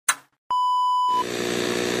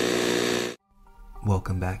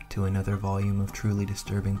Welcome back to another volume of truly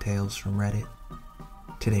disturbing tales from Reddit.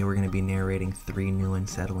 Today we're going to be narrating 3 new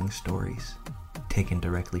unsettling stories, taken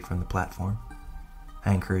directly from the platform.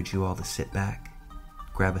 I encourage you all to sit back,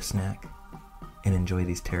 grab a snack, and enjoy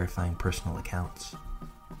these terrifying personal accounts.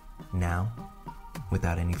 Now,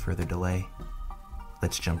 without any further delay,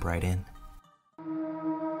 let's jump right in.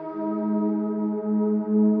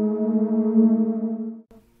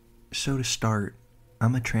 So to start,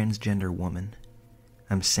 I'm a transgender woman.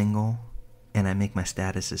 I'm single, and I make my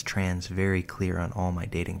status as trans very clear on all my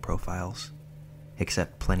dating profiles,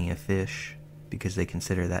 except Plenty of Fish, because they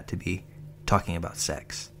consider that to be talking about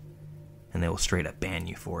sex, and they will straight up ban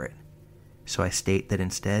you for it. So I state that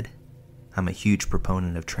instead, I'm a huge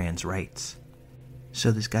proponent of trans rights.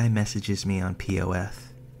 So this guy messages me on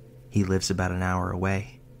POF. He lives about an hour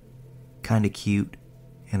away. Kinda cute,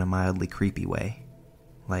 in a mildly creepy way.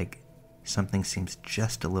 Like, something seems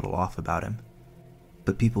just a little off about him.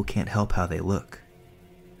 But people can't help how they look.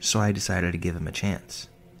 So I decided to give him a chance,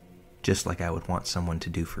 just like I would want someone to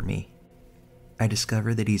do for me. I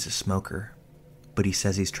discover that he's a smoker, but he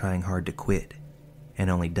says he's trying hard to quit, and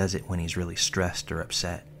only does it when he's really stressed or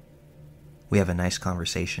upset. We have a nice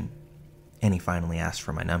conversation, and he finally asks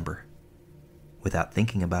for my number. Without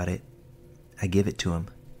thinking about it, I give it to him,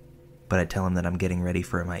 but I tell him that I'm getting ready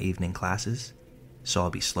for my evening classes, so I'll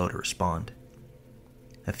be slow to respond.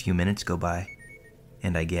 A few minutes go by,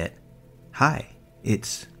 and I get, "Hi,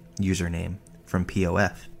 it's username from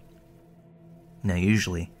POF." Now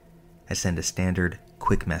usually, I send a standard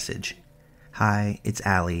quick message. "Hi, it's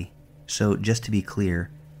Allie. So just to be clear,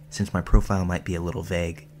 since my profile might be a little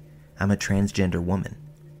vague, I'm a transgender woman.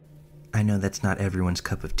 I know that's not everyone's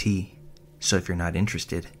cup of tea, so if you're not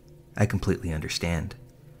interested, I completely understand."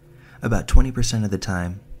 About 20% of the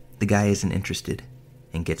time, the guy isn't interested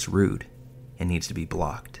and gets rude and needs to be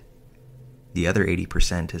blocked. The other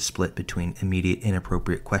 80% is split between immediate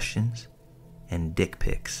inappropriate questions and dick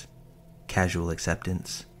pics, casual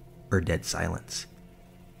acceptance, or dead silence.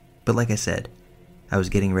 But like I said, I was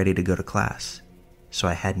getting ready to go to class, so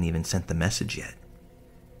I hadn't even sent the message yet.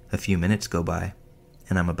 A few minutes go by,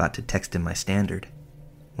 and I'm about to text him my standard,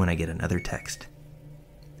 when I get another text.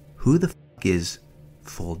 "Who the fuck is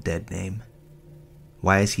full dead name?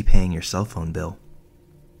 Why is he paying your cell phone bill?"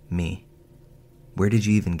 Me. "Where did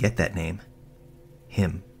you even get that name?"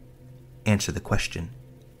 Him. "Answer the question.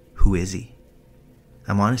 Who is he?"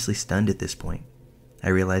 I'm honestly stunned at this point. I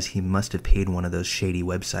realize he must have paid one of those shady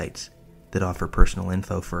websites that offer personal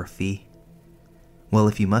info for a fee. Well,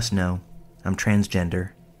 if you must know, I'm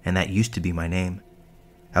transgender, and that used to be my name.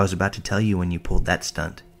 I was about to tell you when you pulled that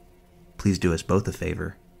stunt. Please do us both a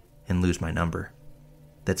favor and lose my number.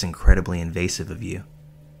 That's incredibly invasive of you,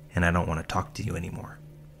 and I don't want to talk to you anymore.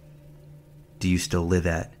 Do you still live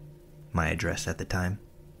at my address at the time?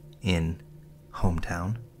 In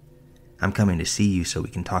hometown? I'm coming to see you so we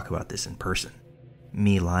can talk about this in person.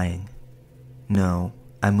 Me lying. No,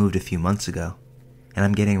 I moved a few months ago, and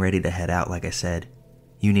I'm getting ready to head out like I said.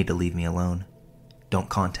 You need to leave me alone. Don't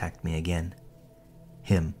contact me again.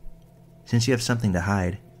 Him. Since you have something to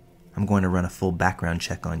hide, I'm going to run a full background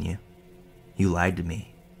check on you. You lied to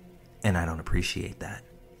me, and I don't appreciate that.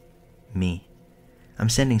 Me. I'm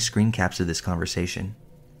sending screen caps of this conversation,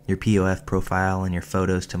 your POF profile and your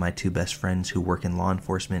photos to my 2 best friends who work in law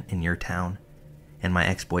enforcement in your town, and my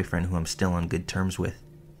ex-boyfriend who I'm still on good terms with,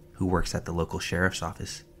 who works at the local sheriff's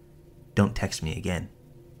office. Don't text me again.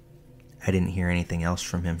 I didn't hear anything else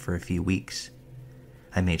from him for a few weeks.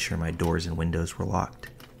 I made sure my doors and windows were locked,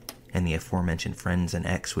 and the aforementioned friends and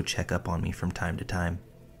ex would check up on me from time to time.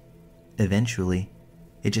 Eventually,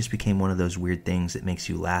 it just became one of those weird things that makes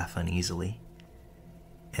you laugh uneasily.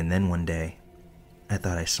 And then one day, I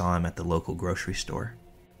thought I saw him at the local grocery store.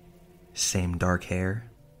 Same dark hair,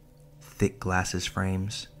 thick glasses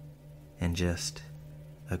frames, and just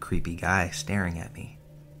a creepy guy staring at me,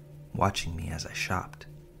 watching me as I shopped.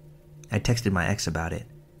 I texted my ex about it,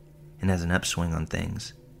 and as an upswing on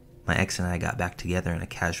things, my ex and I got back together in a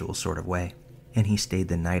casual sort of way, and he stayed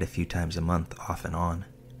the night a few times a month off and on.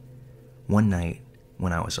 One night,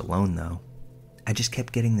 when I was alone though, I just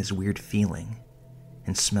kept getting this weird feeling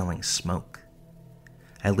and smelling smoke.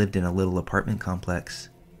 I lived in a little apartment complex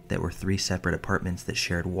that were 3 separate apartments that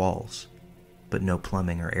shared walls, but no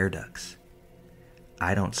plumbing or air ducts.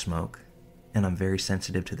 I don't smoke, and I'm very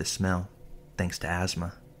sensitive to the smell, thanks to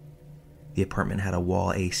asthma. The apartment had a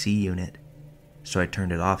wall AC unit, so I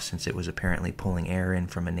turned it off since it was apparently pulling air in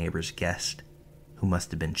from a neighbor's guest, who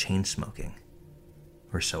must have been chain smoking.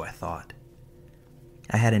 Or so I thought.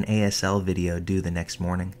 I had an ASL video due the next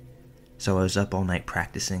morning, so I was up all night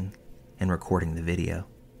practicing and recording the video.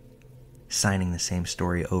 signing the same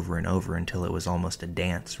story over and over until it was almost a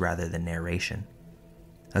dance rather than narration.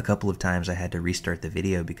 A couple of times I had to restart the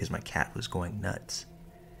video because my cat was going nuts.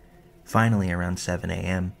 Finally, around 7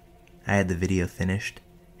 a.m., I had the video finished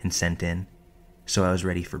and sent in, so I was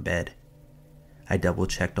ready for bed. I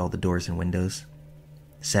double-checked all the doors and windows,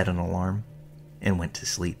 set an alarm, and went to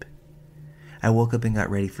sleep. I woke up and got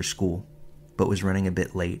ready for school, but was running a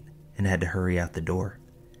bit late and had to hurry out the door.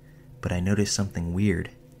 But I noticed something weird,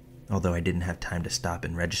 although I didn't have time to stop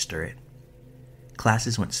and register it.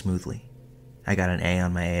 Classes went smoothly. I got an A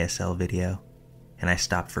on my ASL video, and I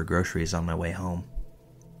stopped for groceries on my way home.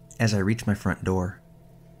 As I reached my front door,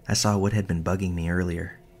 I saw what had been bugging me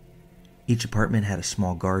earlier. Each apartment had a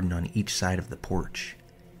small garden on each side of the porch.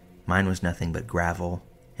 Mine was nothing but gravel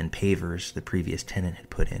and pavers the previous tenant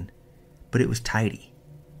had put in, but it was tidy,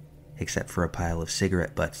 except for a pile of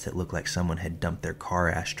cigarette butts that looked like someone had dumped their car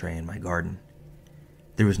ashtray in my garden.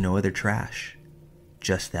 There was no other trash,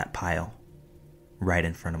 just that pile, right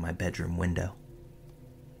in front of my bedroom window.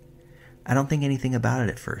 I don't think anything about it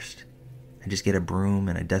at first. I just get a broom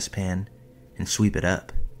and a dustpan and sweep it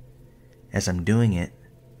up. As I'm doing it,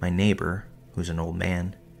 my neighbor, who's an old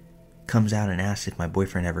man, comes out and asks if my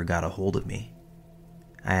boyfriend ever got a hold of me.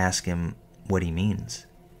 I ask him what he means.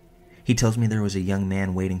 He tells me there was a young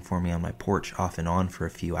man waiting for me on my porch off and on for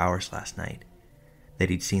a few hours last night, that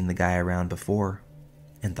he'd seen the guy around before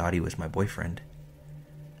and thought he was my boyfriend.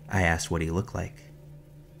 I asked what he looked like.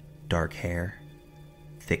 Dark hair,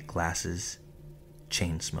 thick glasses,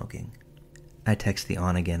 chain smoking. I text the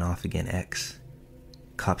on-again, off-again ex.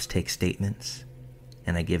 Cops take statements,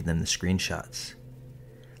 and I give them the screenshots.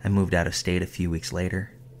 I moved out of state a few weeks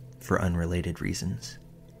later for unrelated reasons,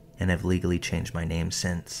 and have legally changed my name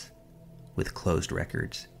since, with closed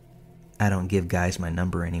records. I don't give guys my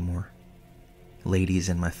number anymore. Ladies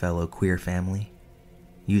in my fellow queer family,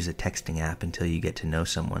 use a texting app until you get to know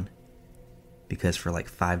someone, because for like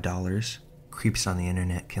 $5, creeps on the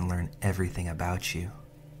internet can learn everything about you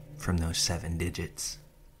from those 7 digits.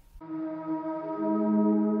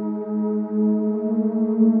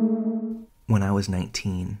 When I was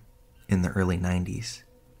 19, in the early 90s,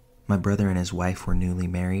 my brother and his wife were newly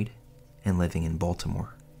married and living in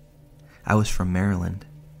Baltimore. I was from Maryland,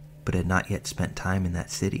 but had not yet spent time in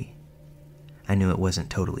that city. I knew it wasn't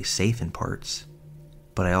totally safe in parts,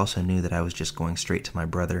 but I also knew that I was just going straight to my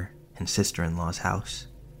brother and sister-in-law's house,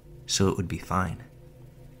 so it would be fine.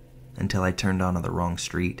 Until I turned onto the wrong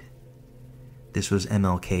street. This was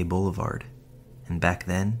MLK Boulevard, and back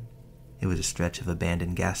then, it was a stretch of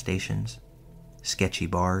abandoned gas stations, sketchy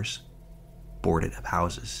bars, boarded-up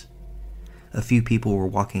houses. A few people were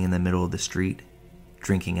walking in the middle of the street,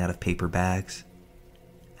 drinking out of paper bags.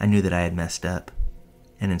 I knew that I had messed up,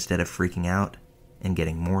 and instead of freaking out and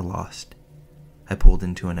getting more lost, I pulled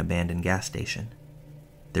into an abandoned gas station.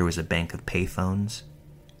 There was a bank of payphones,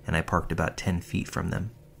 and I parked about 10 feet from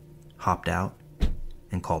them, hopped out,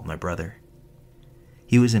 and called my brother.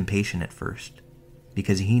 He was impatient at first,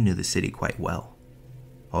 because he knew the city quite well,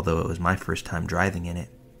 although it was my first time driving in it,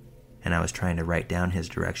 and I was trying to write down his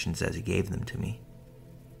directions as he gave them to me.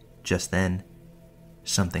 Just then,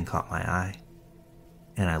 something caught my eye,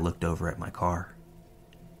 and I looked over at my car.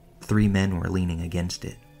 3 men were leaning against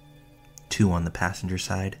it, 2 on the passenger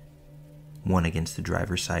side, 1 against the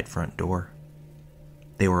driver's side front door.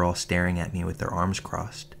 They were all staring at me with their arms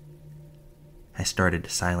crossed. I started to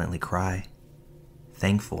silently cry,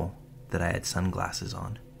 thankful that I had sunglasses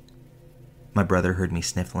on. My brother heard me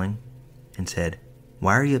sniffling and said,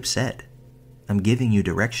 "Why are you upset? I'm giving you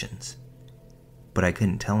directions." But I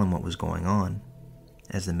couldn't tell him what was going on,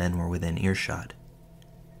 as the men were within earshot.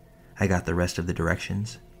 I got the rest of the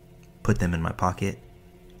directions, put them in my pocket,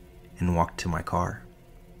 and walked to my car.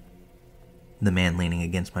 The man leaning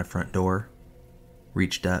against my front door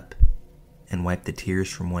reached up and wiped the tears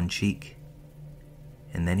from one cheek.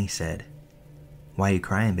 And then he said, "Why are you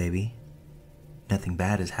crying, baby? Nothing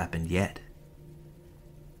bad has happened yet."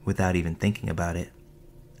 Without even thinking about it,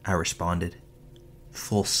 I responded,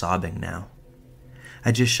 full sobbing now.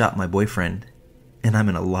 "I just shot my boyfriend, and I'm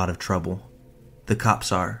in a lot of trouble. The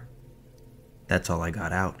cops are." That's all I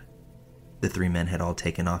got out. The 3 men had all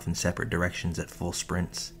taken off in separate directions at full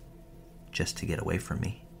sprints, just to get away from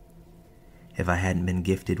me. If I hadn't been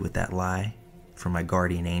gifted with that lie from my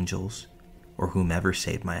guardian angels, or whomever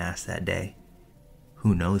saved my ass that day,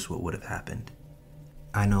 who knows what would have happened.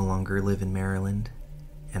 I no longer live in Maryland,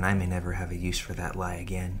 and I may never have a use for that lie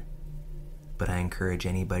again, but I encourage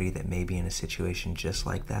anybody that may be in a situation just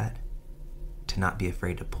like that to not be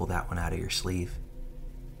afraid to pull that one out of your sleeve.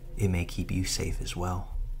 It may keep you safe as well.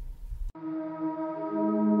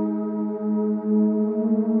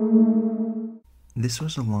 This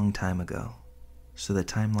was a long time ago, so the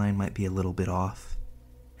timeline might be a little bit off,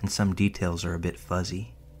 and some details are a bit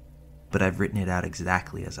fuzzy, but I've written it out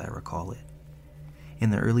exactly as I recall it.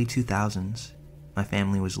 In the early 2000s, my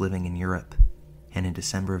family was living in Europe, and in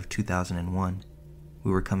December of 2001,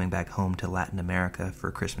 we were coming back home to Latin America for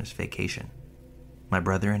a Christmas vacation. My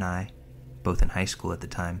brother and I, both in high school at the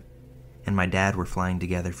time, and my dad were flying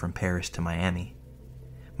together from Paris to Miami.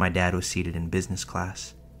 My dad was seated in business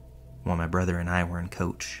class, while my brother and I were in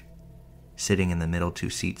coach, sitting in the middle two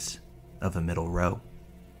seats of a middle row.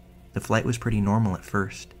 The flight was pretty normal at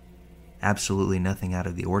first, absolutely nothing out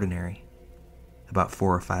of the ordinary. About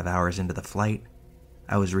 4 or 5 hours into the flight,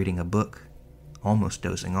 I was reading a book, almost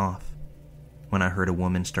dozing off, when I heard a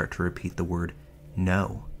woman start to repeat the word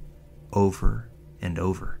 "no" over and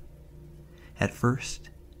over. At first,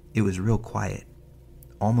 it was real quiet,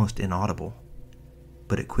 almost inaudible,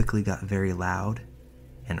 but it quickly got very loud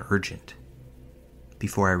and urgent.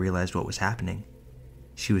 Before I realized what was happening,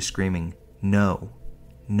 she was screaming, "No,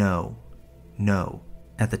 no, no,"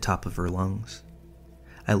 at the top of her lungs.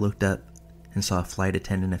 I looked up and saw a flight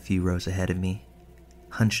attendant a few rows ahead of me,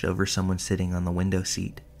 hunched over someone sitting on the window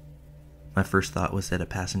seat. My first thought was that a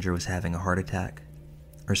passenger was having a heart attack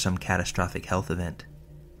or some catastrophic health event,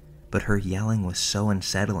 but her yelling was so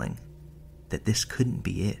unsettling that this couldn't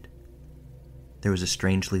be it. There was a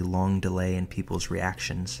strangely long delay in people's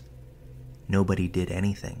reactions. Nobody did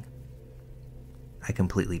anything. I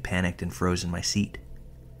completely panicked and froze in my seat.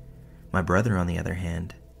 My brother, on the other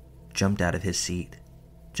hand, jumped out of his seat,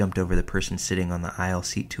 jumped over the person sitting on the aisle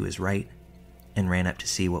seat to his right, and ran up to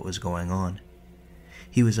see what was going on.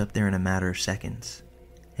 He was up there in a matter of seconds,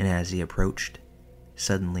 and as he approached,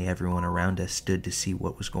 suddenly everyone around us stood to see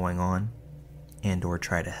what was going on and or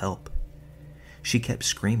try to help. She kept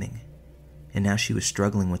screaming, and now she was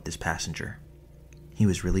struggling with this passenger. He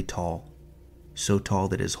was really tall, so tall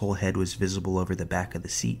that his whole head was visible over the back of the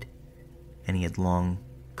seat, and he had long,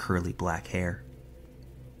 curly black hair.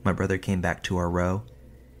 My brother came back to our row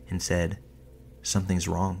and said, "Something's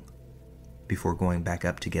wrong," before going back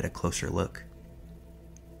up to get a closer look.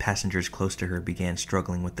 Passengers close to her began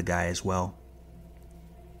struggling with the guy as well.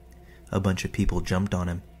 A bunch of people jumped on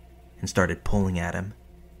him and started pulling at him,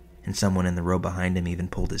 and someone in the row behind him even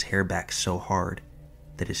pulled his hair back so hard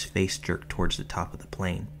that his face jerked towards the top of the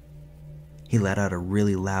plane. He let out a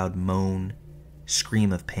really loud moan,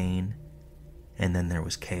 scream of pain, and then there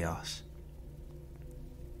was chaos.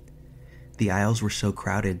 The aisles were so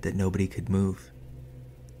crowded that nobody could move.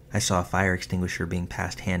 I saw a fire extinguisher being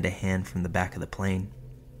passed hand to hand from the back of the plane.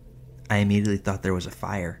 I immediately thought there was a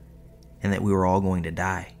fire and that we were all going to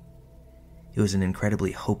die. It was an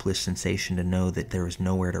incredibly hopeless sensation to know that there was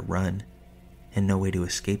nowhere to run and no way to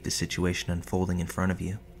escape the situation unfolding in front of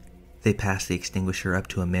you. They passed the extinguisher up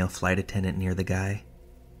to a male flight attendant near the guy,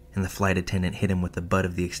 and the flight attendant hit him with the butt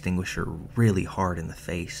of the extinguisher really hard in the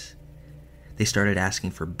face. They started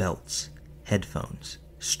asking for belts, headphones,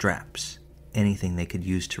 straps, anything they could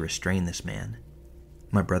use to restrain this man.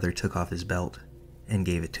 My brother took off his belt and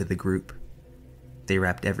gave it to the group. They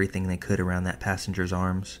wrapped everything they could around that passenger's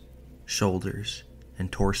arms, shoulders,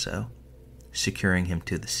 and torso, securing him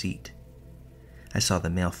to the seat. I saw the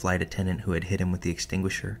male flight attendant who had hit him with the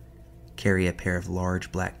extinguisher carry a pair of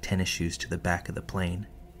large black tennis shoes to the back of the plane,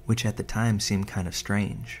 which at the time seemed kind of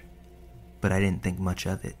strange, but I didn't think much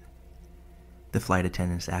of it. The flight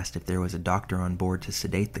attendants asked if there was a doctor on board to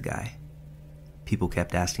sedate the guy. People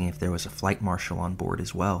kept asking if there was a flight marshal on board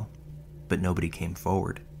as well, but nobody came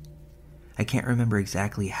forward. I can't remember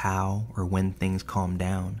exactly how or when things calmed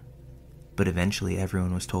down, but eventually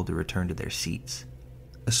everyone was told to return to their seats.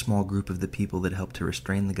 A small group of the people that helped to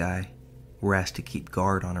restrain the guy were asked to keep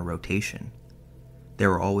guard on a rotation. There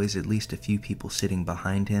were always at least a few people sitting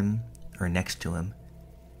behind him or next to him,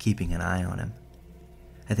 keeping an eye on him.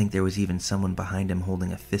 I think there was even someone behind him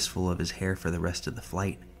holding a fistful of his hair for the rest of the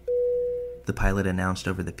flight. The pilot announced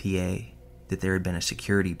over the PA that there had been a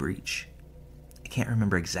security breach. I can't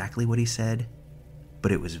remember exactly what he said,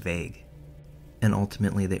 but it was vague. And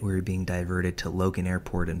ultimately that we were being diverted to Logan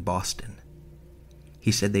Airport in Boston.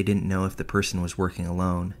 He said they didn't know if the person was working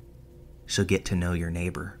alone, so get to know your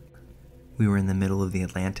neighbor. We were in the middle of the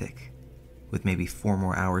Atlantic, with maybe 4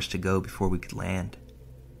 more hours to go before we could land.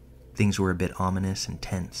 Things were a bit ominous and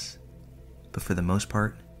tense, but for the most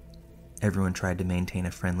part, everyone tried to maintain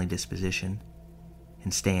a friendly disposition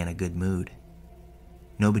and stay in a good mood.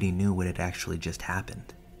 Nobody knew what had actually just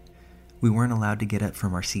happened. We weren't allowed to get up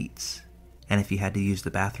from our seats, and if you had to use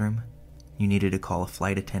the bathroom, you needed to call a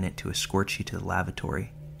flight attendant to escort you to the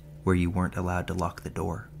lavatory, where you weren't allowed to lock the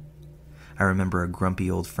door. I remember a grumpy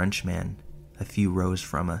old Frenchman, a few rows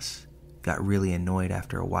from us, got really annoyed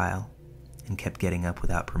after a while and kept getting up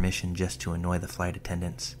without permission just to annoy the flight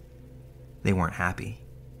attendants. They weren't happy.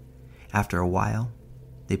 After a while,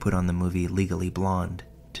 they put on the movie Legally Blonde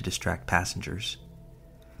to distract passengers.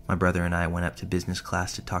 My brother and I went up to business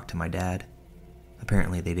class to talk to my dad.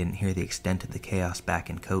 Apparently they didn't hear the extent of the chaos back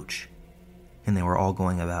in coach, and they were all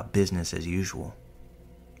going about business as usual.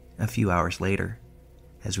 A few hours later,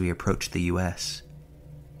 as we approached the U.S.,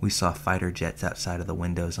 we saw fighter jets outside of the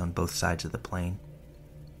windows on both sides of the plane.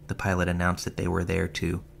 The pilot announced that they were there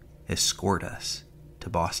to escort us to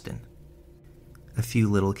Boston. A few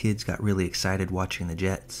little kids got really excited watching the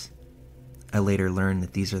jets. I later learned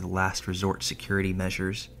that these are the last resort security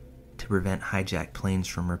measures to prevent hijacked planes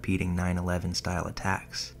from repeating 9/11 style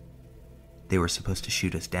attacks. They were supposed to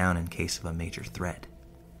shoot us down in case of a major threat.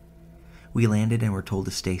 We landed and were told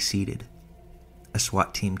to stay seated. A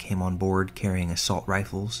SWAT team came on board carrying assault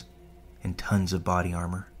rifles and tons of body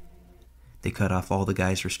armor. They cut off all the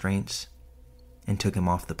guy's restraints and took him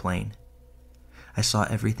off the plane. I saw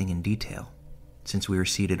everything in detail, since we were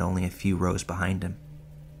seated only a few rows behind him.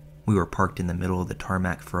 We were parked in the middle of the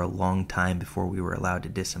tarmac for a long time before we were allowed to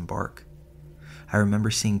disembark. I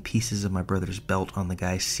remember seeing pieces of my brother's belt on the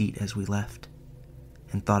guy's seat as we left,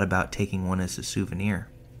 and thought about taking one as a souvenir,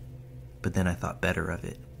 but then I thought better of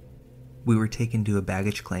it. We were taken to a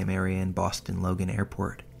baggage claim area in Boston Logan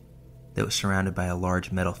Airport that was surrounded by a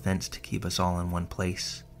large metal fence to keep us all in one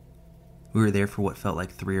place. We were there for what felt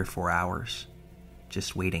like 3 or 4 hours,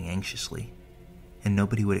 just waiting anxiously, and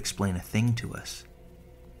nobody would explain a thing to us.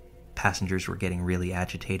 Passengers were getting really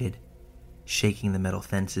agitated, shaking the metal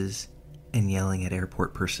fences and yelling at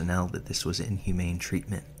airport personnel that this was inhumane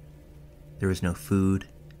treatment. There was no food,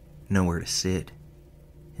 nowhere to sit,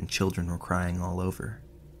 and children were crying all over.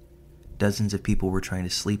 Dozens of people were trying to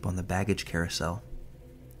sleep on the baggage carousel.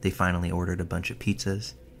 They finally ordered a bunch of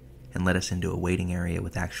pizzas and led us into a waiting area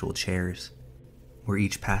with actual chairs, where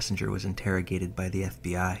each passenger was interrogated by the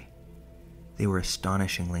FBI. They were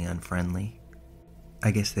astonishingly unfriendly.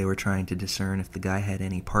 I guess they were trying to discern if the guy had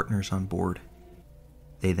any partners on board.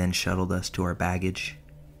 They then shuttled us to our baggage,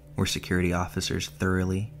 where security officers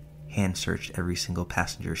thoroughly hand-searched every single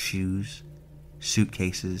passenger's shoes,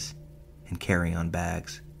 suitcases, and carry-on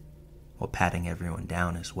bags, while patting everyone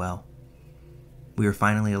down as well. We were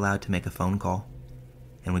finally allowed to make a phone call,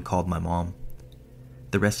 and we called my mom.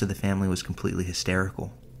 The rest of the family was completely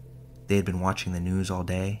hysterical. They had been watching the news all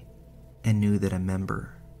day and knew that a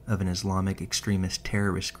member of an Islamic extremist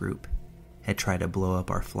terrorist group had tried to blow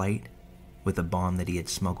up our flight with a bomb that he had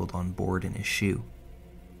smuggled on board in his shoe.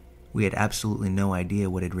 We had absolutely no idea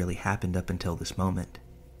what had really happened up until this moment,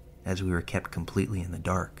 as we were kept completely in the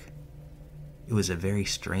dark. It was a very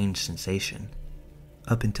strange sensation.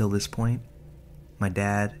 Up until this point, my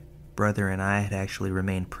dad, brother, and I had actually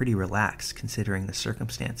remained pretty relaxed considering the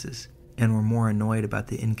circumstances, and were more annoyed about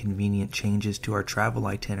the inconvenient changes to our travel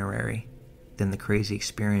itinerary than the crazy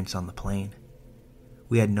experience on the plane.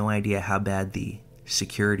 We had no idea how bad the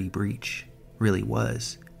security breach really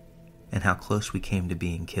was, and how close we came to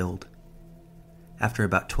being killed. After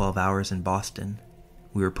about 12 hours in Boston,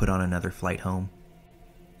 we were put on another flight home.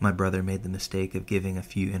 My brother made the mistake of giving a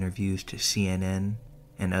few interviews to CNN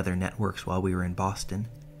and other networks while we were in Boston,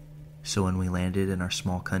 so when we landed in our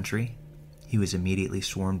small country, he was immediately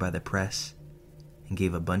swarmed by the press and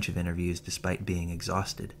gave a bunch of interviews despite being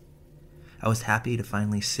exhausted. I was happy to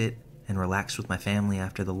finally sit and relax with my family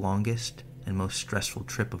after the longest and most stressful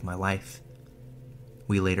trip of my life.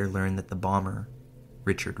 We later learned that the bomber,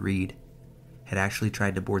 Richard Reed, had actually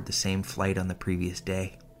tried to board the same flight on the previous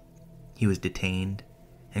day. He was detained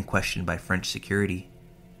and questioned by French security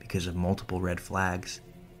because of multiple red flags.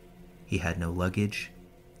 He had no luggage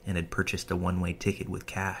and had purchased a one-way ticket with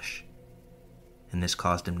cash, and this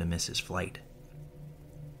caused him to miss his flight.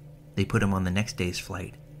 They put him on the next day's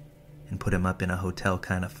flight and put him up in a hotel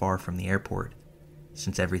kind of far from the airport,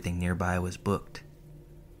 since everything nearby was booked.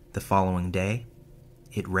 The following day,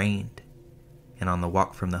 it rained, and on the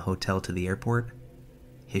walk from the hotel to the airport,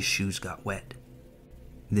 his shoes got wet.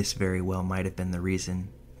 This very well might have been the reason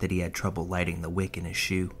that he had trouble lighting the wick in his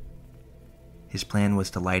shoe. His plan was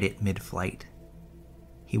to light it mid-flight.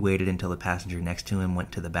 He waited until the passenger next to him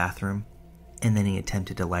went to the bathroom, and then he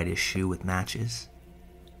attempted to light his shoe with matches.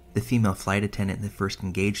 The female flight attendant that first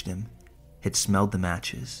engaged him had smelled the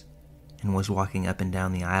matches and was walking up and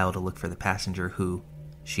down the aisle to look for the passenger who,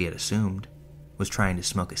 she had assumed, was trying to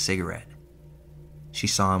smoke a cigarette. She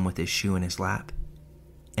saw him with his shoe in his lap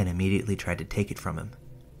and immediately tried to take it from him.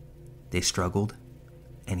 They struggled,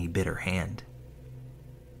 and he bit her hand.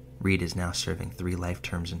 Reed is now serving 3 life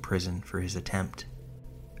terms in prison for his attempt.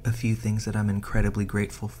 A few things that I'm incredibly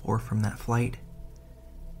grateful for from that flight: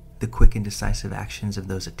 the quick and decisive actions of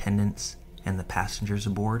those attendants and the passengers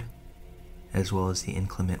aboard, as well as the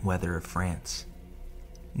inclement weather of France,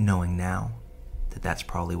 knowing now that that's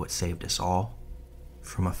probably what saved us all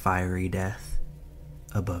from a fiery death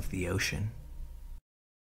above the ocean.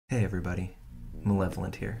 Hey everybody,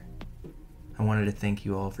 Malevolent here. I wanted to thank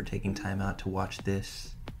you all for taking time out to watch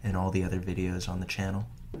this and all the other videos on the channel.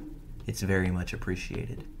 It's very much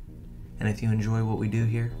appreciated. And if you enjoy what we do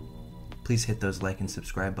here, please hit those like and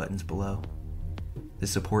subscribe buttons below. The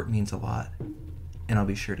support means a lot, and I'll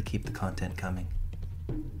be sure to keep the content coming.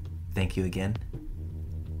 Thank you again,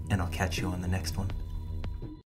 and I'll catch you on the next one.